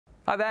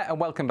Hi there and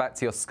welcome back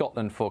to your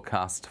Scotland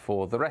forecast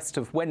for the rest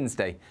of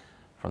Wednesday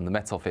from the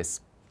Met Office.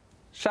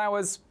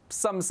 Showers,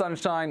 some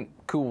sunshine,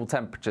 cool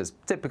temperatures,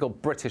 typical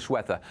British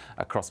weather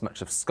across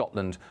much of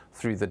Scotland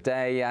through the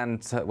day,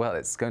 and well,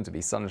 it's going to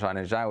be sunshine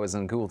and showers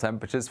and cool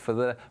temperatures for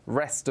the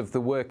rest of the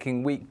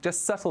working week.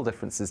 Just subtle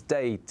differences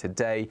day to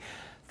day.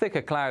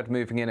 Thicker cloud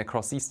moving in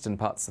across eastern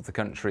parts of the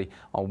country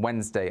on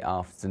Wednesday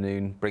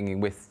afternoon, bringing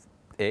with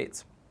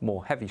it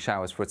more heavy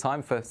showers for a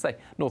time for, say,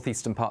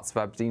 northeastern parts of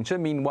Aberdeenshire.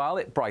 Meanwhile,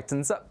 it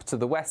brightens up to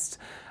the west,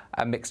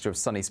 a mixture of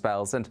sunny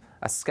spells and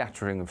a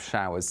scattering of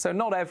showers. So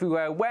not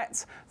everywhere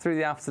wet through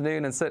the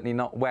afternoon, and certainly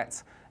not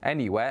wet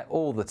anywhere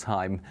all the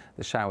time.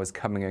 The showers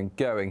coming and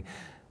going.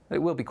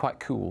 It will be quite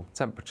cool.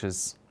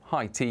 Temperatures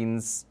high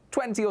teens,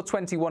 20 or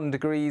 21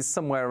 degrees,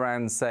 somewhere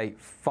around, say,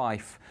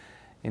 Fife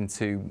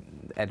into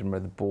Edinburgh,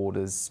 the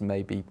borders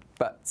maybe.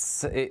 But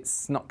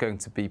it's not going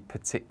to be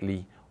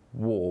particularly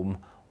warm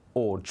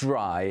or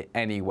dry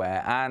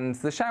anywhere, and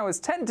the showers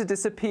tend to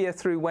disappear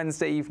through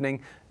Wednesday evening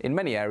in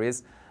many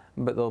areas,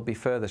 but there'll be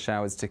further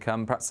showers to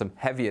come, perhaps some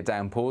heavier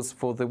downpours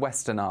for the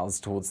Western Isles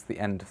towards the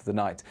end of the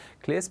night.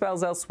 Clear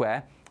spells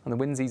elsewhere, and the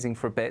wind's easing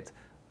for a bit,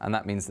 and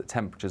that means that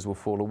temperatures will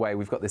fall away.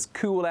 We've got this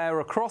cool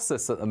air across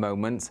us at the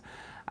moment,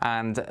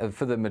 and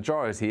for the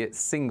majority it's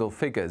single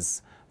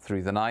figures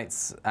through the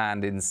nights,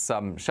 and in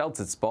some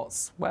sheltered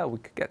spots, well, we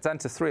could get down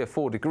to 3 or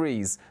 4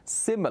 degrees,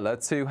 similar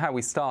to how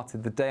we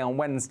started the day on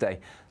Wednesday.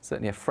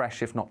 Certainly a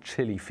fresh, if not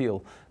chilly,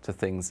 feel to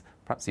things,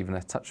 perhaps even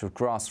a touch of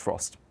grass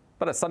frost.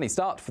 But a sunny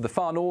start for the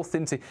far north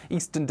into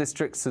eastern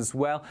districts as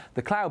well.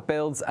 The cloud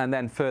builds and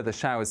then further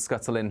showers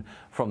scuttle in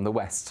from the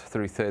west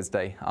through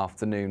Thursday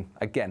afternoon.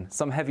 Again,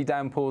 some heavy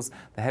downpours,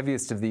 the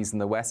heaviest of these in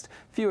the west.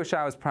 Fewer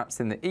showers perhaps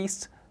in the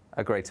east.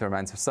 A greater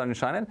amount of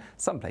sunshine, and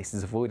some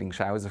places avoiding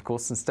showers, of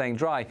course, and staying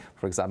dry.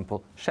 For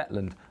example,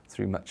 Shetland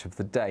through much of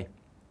the day.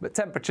 But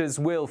temperatures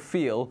will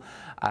feel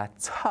a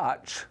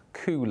touch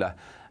cooler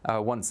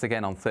once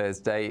again on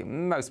Thursday.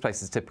 Most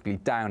places typically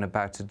down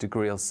about a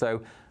degree or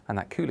so, and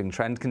that cooling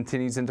trend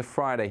continues into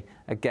Friday.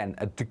 Again,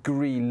 a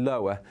degree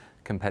lower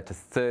compared to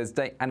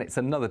Thursday, and it's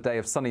another day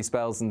of sunny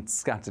spells and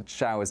scattered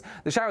showers.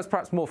 The showers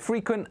perhaps more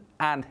frequent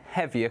and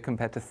heavier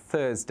compared to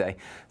Thursday,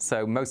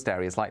 so most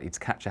areas likely to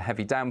catch a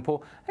heavy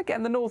downpour.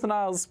 Again, the Northern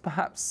Isles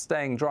perhaps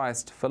staying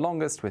driest for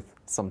longest with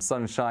some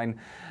sunshine,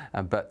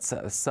 but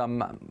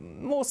some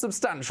more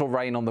substantial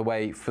rain on the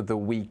way for the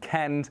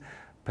weekend,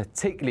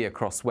 particularly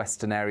across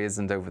western areas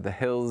and over the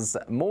hills.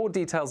 More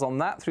details on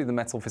that through the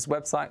Met Office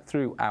website,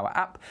 through our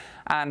app,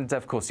 and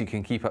of course you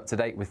can keep up to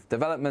date with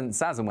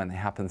developments as and when they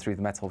happen through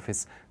the Met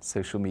Office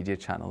social media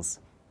channels.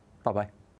 Bye-bye.